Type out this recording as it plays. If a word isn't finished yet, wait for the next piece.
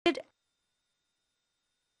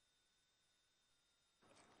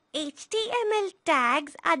HTML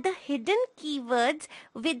tags are the hidden keywords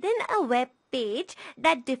within a web page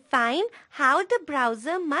that define how the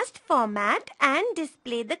browser must format and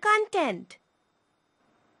display the content.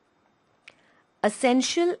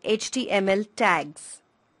 Essential HTML tags.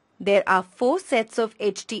 There are 4 sets of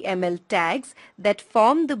HTML tags that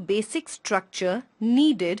form the basic structure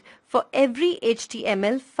needed for every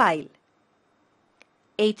HTML file.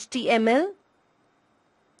 HTML,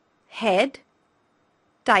 head,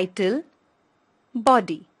 title,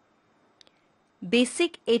 body.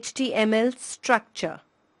 Basic HTML structure.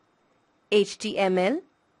 HTML,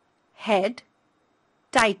 head,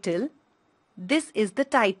 title. This is the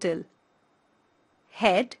title.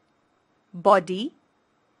 Head, body.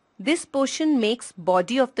 This portion makes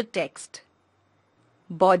body of the text.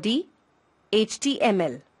 Body,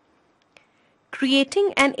 HTML.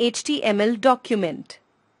 Creating an HTML document.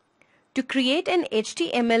 To create an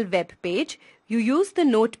HTML web page, you use the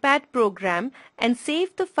Notepad program and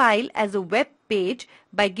save the file as a web page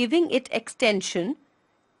by giving it extension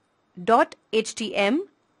 .htm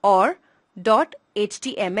or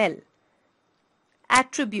 .html.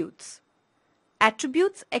 Attributes.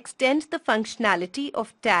 Attributes extend the functionality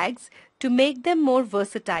of tags to make them more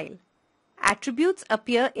versatile. Attributes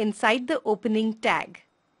appear inside the opening tag.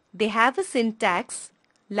 They have a syntax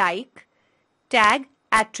like tag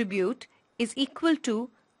attribute is equal to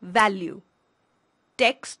value.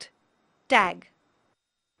 Text tag.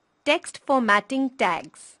 Text formatting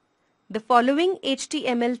tags. The following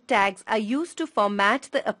HTML tags are used to format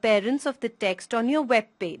the appearance of the text on your web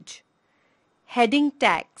page. Heading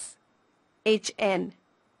tags. HN.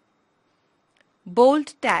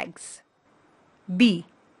 Bold tags. B.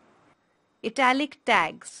 Italic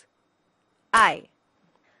tags. I.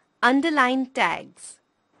 Underline tags.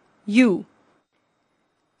 U.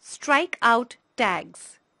 Strike out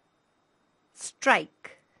tags.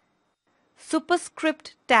 Strike.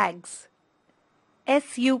 Superscript tags.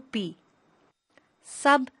 SUP.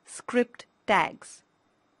 Subscript tags.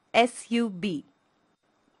 SUB.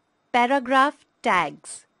 Paragraph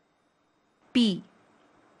tags. P.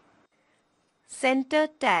 Center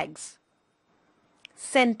tags.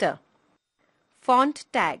 Center. Font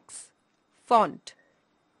tags. Font.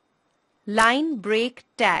 Line break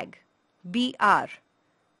tag. BR.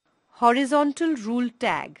 Horizontal rule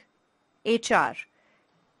tag. HR.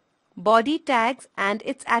 Body tags and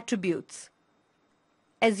its attributes.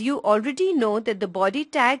 As you already know that the body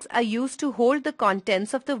tags are used to hold the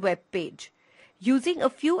contents of the web page. Using a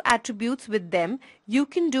few attributes with them, you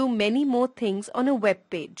can do many more things on a web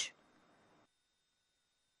page.